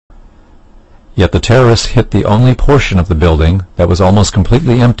Yet the terrorists hit the only portion of the building that was almost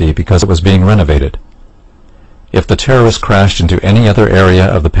completely empty because it was being renovated. If the terrorists crashed into any other area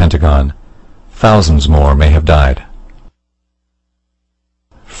of the Pentagon, thousands more may have died.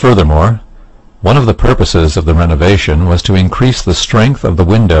 Furthermore, one of the purposes of the renovation was to increase the strength of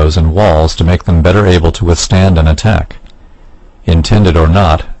the windows and walls to make them better able to withstand an attack. Intended or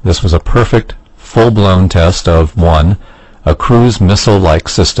not, this was a perfect, full-blown test of 1. A cruise missile-like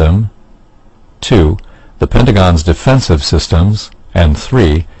system, 2. The Pentagon's defensive systems, and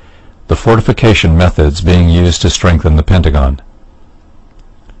 3. The fortification methods being used to strengthen the Pentagon.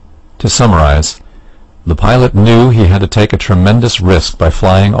 To summarize, the pilot knew he had to take a tremendous risk by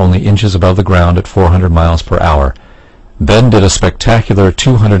flying only inches above the ground at 400 miles per hour, then did a spectacular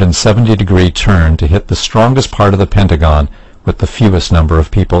 270-degree turn to hit the strongest part of the Pentagon with the fewest number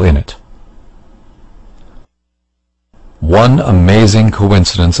of people in it. One amazing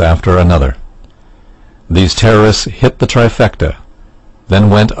coincidence after another. These terrorists hit the trifecta, then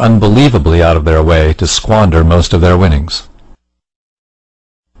went unbelievably out of their way to squander most of their winnings.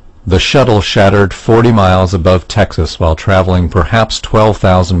 The shuttle shattered 40 miles above Texas while traveling perhaps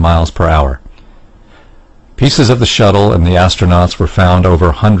 12,000 miles per hour. Pieces of the shuttle and the astronauts were found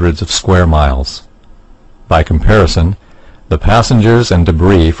over hundreds of square miles. By comparison, the passengers and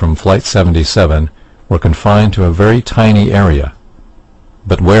debris from Flight 77 were confined to a very tiny area.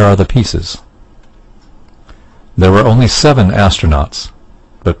 But where are the pieces? There were only 7 astronauts,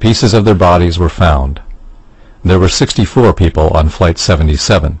 but pieces of their bodies were found. There were 64 people on Flight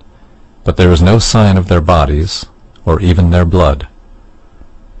 77, but there is no sign of their bodies, or even their blood.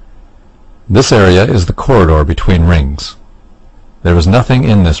 This area is the corridor between rings. There is nothing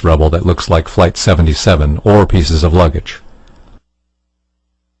in this rubble that looks like Flight 77 or pieces of luggage.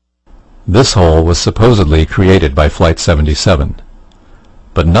 This hole was supposedly created by Flight 77,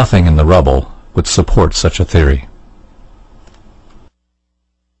 but nothing in the rubble would support such a theory.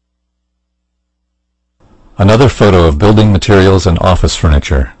 Another photo of building materials and office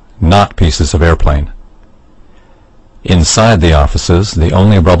furniture, not pieces of airplane. Inside the offices, the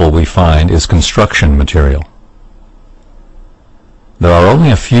only rubble we find is construction material. There are only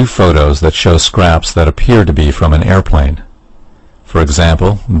a few photos that show scraps that appear to be from an airplane. For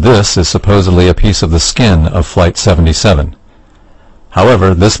example, this is supposedly a piece of the skin of Flight 77.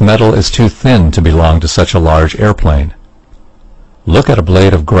 However, this metal is too thin to belong to such a large airplane. Look at a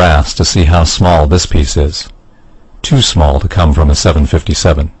blade of grass to see how small this piece is. Too small to come from a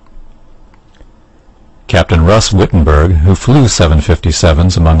 757. Captain Russ Wittenberg, who flew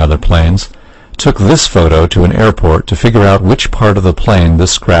 757s among other planes, took this photo to an airport to figure out which part of the plane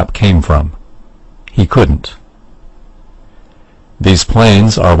this scrap came from. He couldn't. These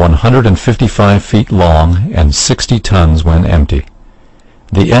planes are 155 feet long and 60 tons when empty.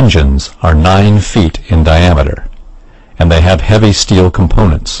 The engines are 9 feet in diameter, and they have heavy steel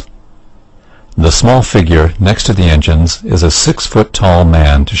components. The small figure next to the engines is a 6-foot-tall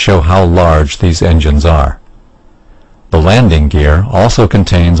man to show how large these engines are. The landing gear also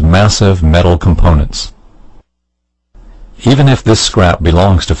contains massive metal components. Even if this scrap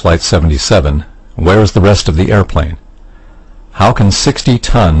belongs to Flight 77, where is the rest of the airplane? How can 60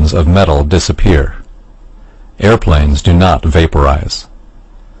 tons of metal disappear? Airplanes do not vaporize.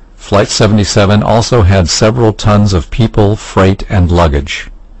 Flight 77 also had several tons of people, freight, and luggage.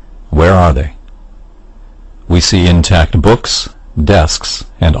 Where are they? We see intact books, desks,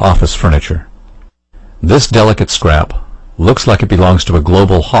 and office furniture. This delicate scrap looks like it belongs to a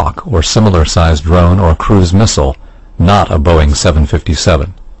Global Hawk or similar-sized drone or cruise missile, not a Boeing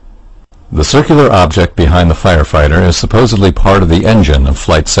 757. The circular object behind the firefighter is supposedly part of the engine of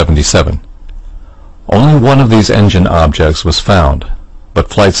Flight 77. Only one of these engine objects was found, but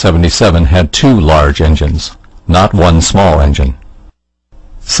Flight 77 had 2 large engines, not one small engine.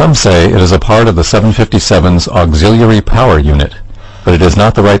 Some say it is a part of the 757's auxiliary power unit, but it is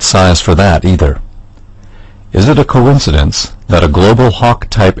not the right size for that either. Is it a coincidence that a Global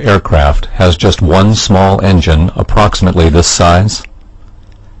Hawk-type aircraft has just one small engine approximately this size?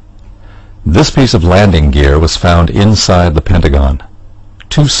 This piece of landing gear was found inside the Pentagon,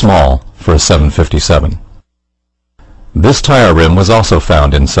 too small for a 757. This tire rim was also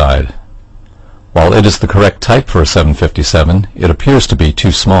found inside. While it is the correct type for a 757, it appears to be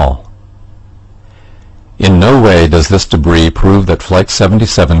too small. In no way does this debris prove that Flight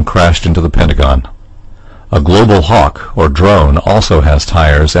 77 crashed into the Pentagon. A Global Hawk, or drone, also has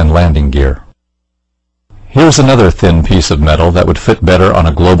tires and landing gear. Here's another thin piece of metal that would fit better on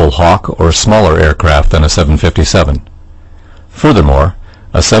a Global Hawk or smaller aircraft than a 757. Furthermore,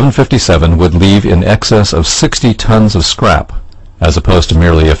 a 757 would leave in excess of 60 tons of scrap, as opposed to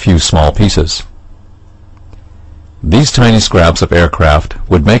merely a few small pieces. These tiny scraps of aircraft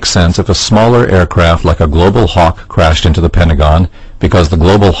would make sense if a smaller aircraft like a Global Hawk crashed into the Pentagon, because the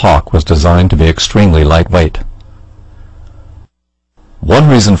Global Hawk was designed to be extremely lightweight. One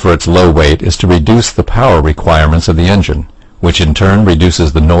reason for its low weight is to reduce the power requirements of the engine, which in turn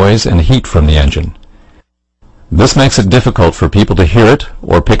reduces the noise and heat from the engine. This makes it difficult for people to hear it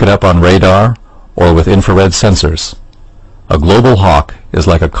or pick it up on radar or with infrared sensors. A Global Hawk is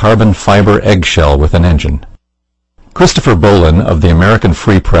like a carbon fiber eggshell with an engine. Christopher Bolin of the American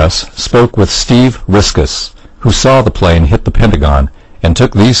Free Press spoke with Steve Riskus, who saw the plane hit the Pentagon and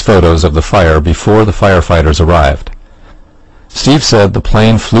took these photos of the fire before the firefighters arrived. Steve said the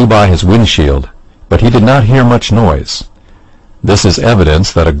plane flew by his windshield, but he did not hear much noise. This is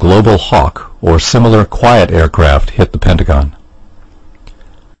evidence that a Global Hawk or similar quiet aircraft hit the Pentagon.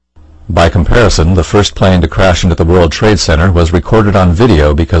 By comparison, the first plane to crash into the World Trade Center was recorded on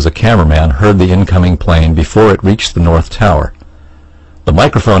video because a cameraman heard the incoming plane before it reached the North Tower. The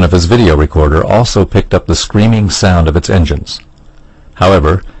microphone of his video recorder also picked up the screaming sound of its engines.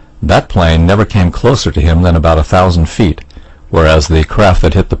 However, that plane never came closer to him than about 1,000 feet, whereas the craft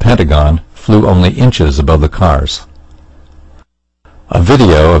that hit the Pentagon flew only inches above the cars. A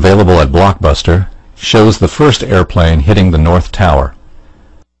video available at Blockbuster shows the first airplane hitting the North Tower.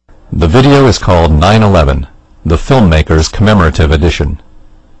 The video is called 9/11, the filmmaker's commemorative edition.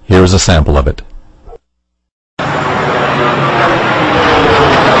 Here is a sample of it.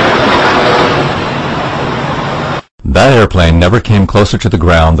 That airplane never came closer to the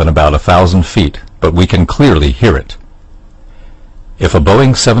ground than about 1,000 feet, but we can clearly hear it. If a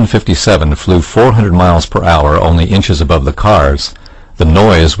Boeing 757 flew 400 miles per hour only inches above the cars, the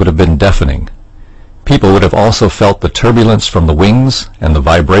noise would have been deafening. People would have also felt the turbulence from the wings and the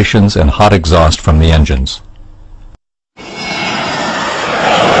vibrations and hot exhaust from the engines.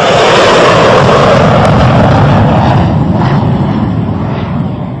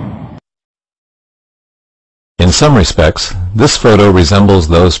 In some respects, this photo resembles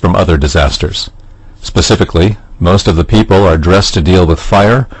those from other disasters. Specifically, most of the people are dressed to deal with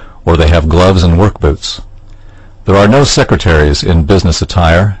fire, or they have gloves and work boots. There are no secretaries in business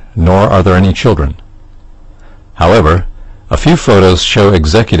attire, nor are there any children. However, a few photos show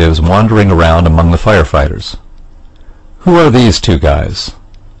executives wandering around among the firefighters. Who are these two guys?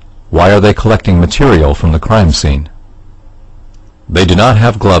 Why are they collecting material from the crime scene? They do not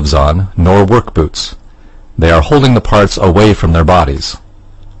have gloves on, nor work boots. They are holding the parts away from their bodies.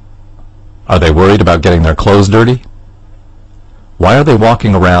 Are they worried about getting their clothes dirty? Why are they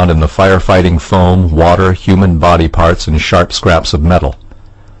walking around in the firefighting foam, water, human body parts, and sharp scraps of metal?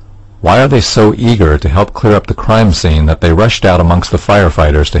 Why are they so eager to help clear up the crime scene that they rushed out amongst the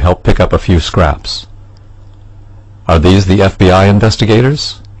firefighters to help pick up a few scraps? Are these the FBI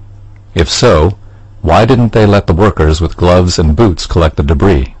investigators? If so, why didn't they let the workers with gloves and boots collect the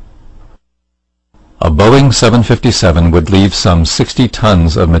debris? A Boeing 757 would leave some 60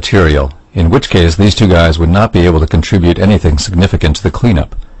 tons of material, in which case these two guys would not be able to contribute anything significant to the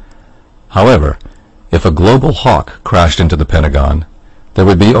cleanup. However, if a Global Hawk crashed into the Pentagon, there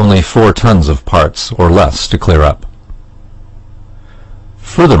would be only 4 tons of parts or less to clear up.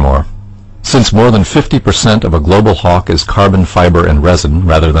 Furthermore, since more than 50% of a Global Hawk is carbon fiber and resin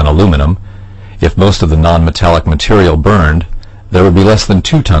rather than aluminum, if most of the non-metallic material burned, there would be less than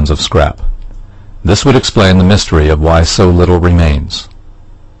 2 tons of scrap. This would explain the mystery of why so little remains.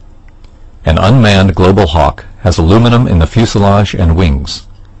 An unmanned Global Hawk has aluminum in the fuselage and wings.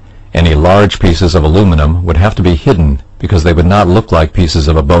 Any large pieces of aluminum would have to be hidden because they would not look like pieces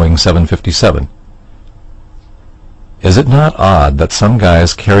of a Boeing 757. Is it not odd that some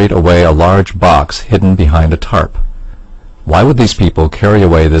guys carried away a large box hidden behind a tarp? Why would these people carry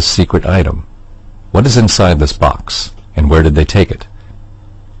away this secret item? What is inside this box, and where did they take it?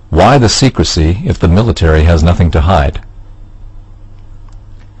 Why the secrecy if the military has nothing to hide?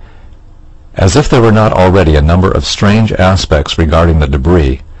 As if there were not already a number of strange aspects regarding the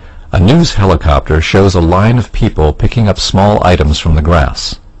debris, a news helicopter shows a line of people picking up small items from the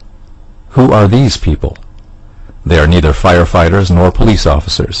grass. Who are these people? They are neither firefighters nor police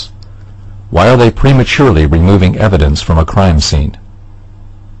officers. Why are they prematurely removing evidence from a crime scene?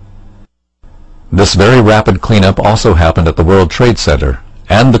 This very rapid cleanup also happened at the World Trade Center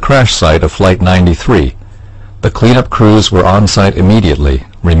and the crash site of Flight 93. The cleanup crews were on site immediately,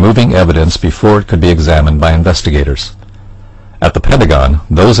 removing evidence before it could be examined by investigators. At the Pentagon,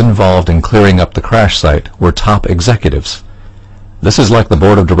 those involved in clearing up the crash site were top executives. This is like the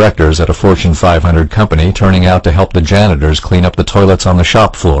board of directors at a Fortune 500 company turning out to help the janitors clean up the toilets on the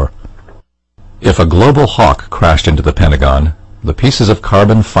shop floor. If a Global Hawk crashed into the Pentagon, the pieces of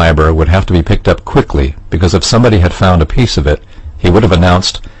carbon fiber would have to be picked up quickly, because if somebody had found a piece of it, he would have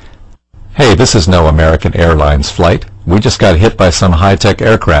announced, "Hey, this is no American Airlines flight. We just got hit by some high-tech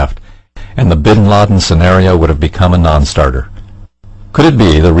aircraft," and the Bin Laden scenario would have become a non-starter. Could it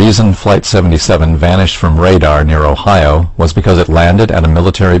be the reason Flight 77 vanished from radar near Ohio was because it landed at a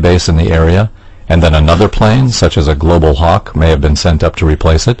military base in the area, and then another plane, such as a Global Hawk, may have been sent up to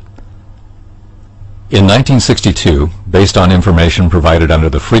replace it? In 1962, based on information provided under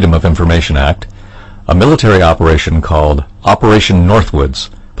the Freedom of Information Act, a military operation called Operation Northwoods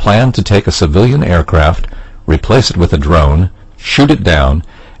planned to take a civilian aircraft, replace it with a drone, shoot it down,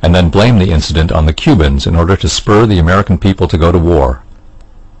 and then blame the incident on the Cubans in order to spur the American people to go to war.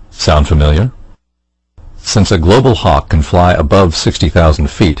 Sound familiar? Since a Global Hawk can fly above 60,000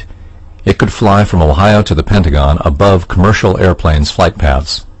 feet, it could fly from Ohio to the Pentagon above commercial airplanes' flight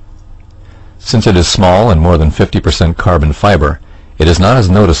paths. Since it is small and more than 50% carbon fiber, it is not as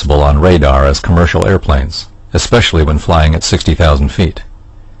noticeable on radar as commercial airplanes, especially when flying at 60,000 feet.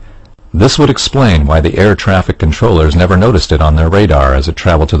 This would explain why the air traffic controllers never noticed it on their radar as it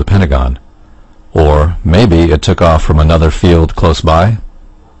traveled to the Pentagon. Or maybe it took off from another field close by?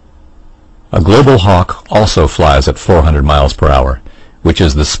 A Global Hawk also flies at 400 miles per hour, which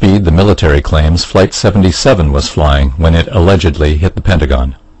is the speed the military claims Flight 77 was flying when it allegedly hit the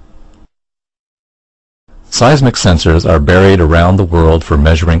Pentagon. Seismic sensors are buried around the world for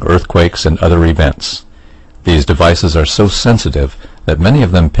measuring earthquakes and other events. These devices are so sensitive that many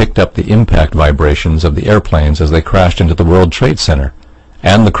of them picked up the impact vibrations of the airplanes as they crashed into the World Trade Center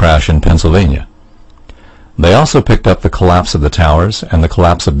and the crash in Pennsylvania. They also picked up the collapse of the towers and the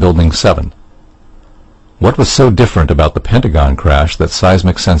collapse of Building 7. What was so different about the Pentagon crash that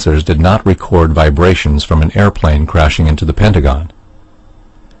seismic sensors did not record vibrations from an airplane crashing into the Pentagon?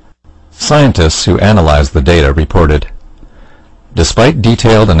 Scientists who analyzed the data reported, "Despite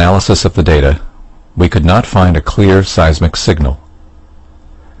detailed analysis of the data, we could not find a clear seismic signal.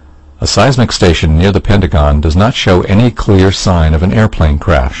 A seismic station near the Pentagon does not show any clear sign of an airplane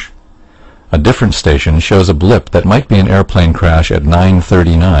crash. A different station shows a blip that might be an airplane crash at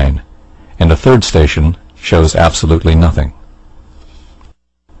 9:39, and a third station shows absolutely nothing."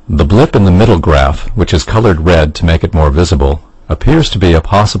 The blip in the middle graph, which is colored red to make it more visible, appears to be a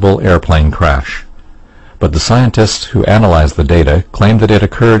possible airplane crash. But the scientists who analyzed the data claimed that it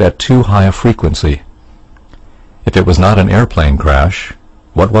occurred at too high a frequency. If it was not an airplane crash,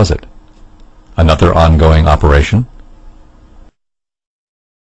 what was it? Another ongoing operation?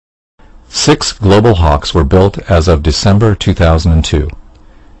 6 Global Hawks were built as of December 2002.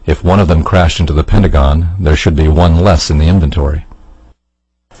 If one of them crashed into the Pentagon, there should be one less in the inventory.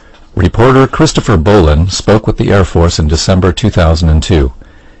 Reporter Christopher Bolin spoke with the Air Force in December 2002,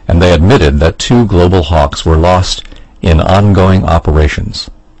 and they admitted that 2 Global Hawks were lost in ongoing operations.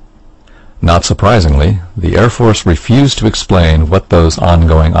 Not surprisingly, the Air Force refused to explain what those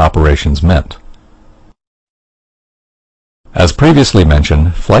ongoing operations meant. As previously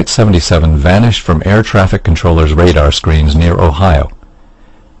mentioned, Flight 77 vanished from air traffic controllers' radar screens near Ohio.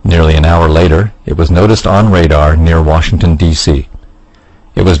 Nearly an hour later, it was noticed on radar near Washington, D.C.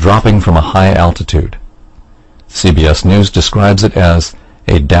 It was dropping from a high altitude. CBS News describes it as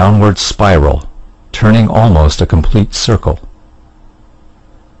a downward spiral, turning almost a complete circle.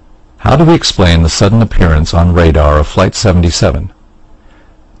 How do we explain the sudden appearance on radar of Flight 77?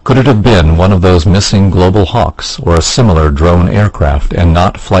 Could it have been one of those missing Global Hawks or a similar drone aircraft and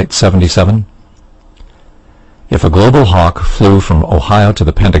not Flight 77? If a Global Hawk flew from Ohio to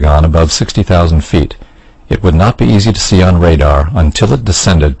the Pentagon above 60,000 feet, it would not be easy to see on radar until it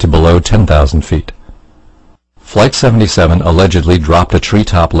descended to below 10,000 feet. Flight 77 allegedly dropped a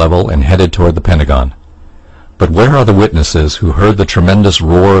treetop level and headed toward the Pentagon. But where are the witnesses who heard the tremendous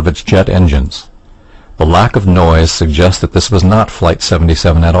roar of its jet engines? The lack of noise suggests that this was not Flight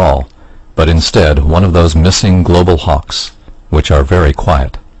 77 at all, but instead one of those missing Global Hawks, which are very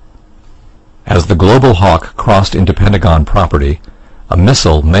quiet. As the Global Hawk crossed into Pentagon property, a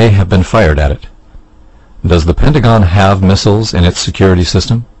missile may have been fired at it. Does the Pentagon have missiles in its security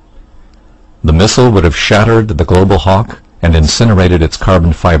system? The missile would have shattered the Global Hawk and incinerated its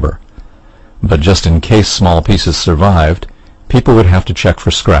carbon fiber. But just in case small pieces survived, people would have to check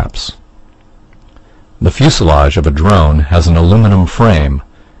for scraps. The fuselage of a drone has an aluminum frame,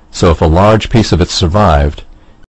 so if a large piece of it survived,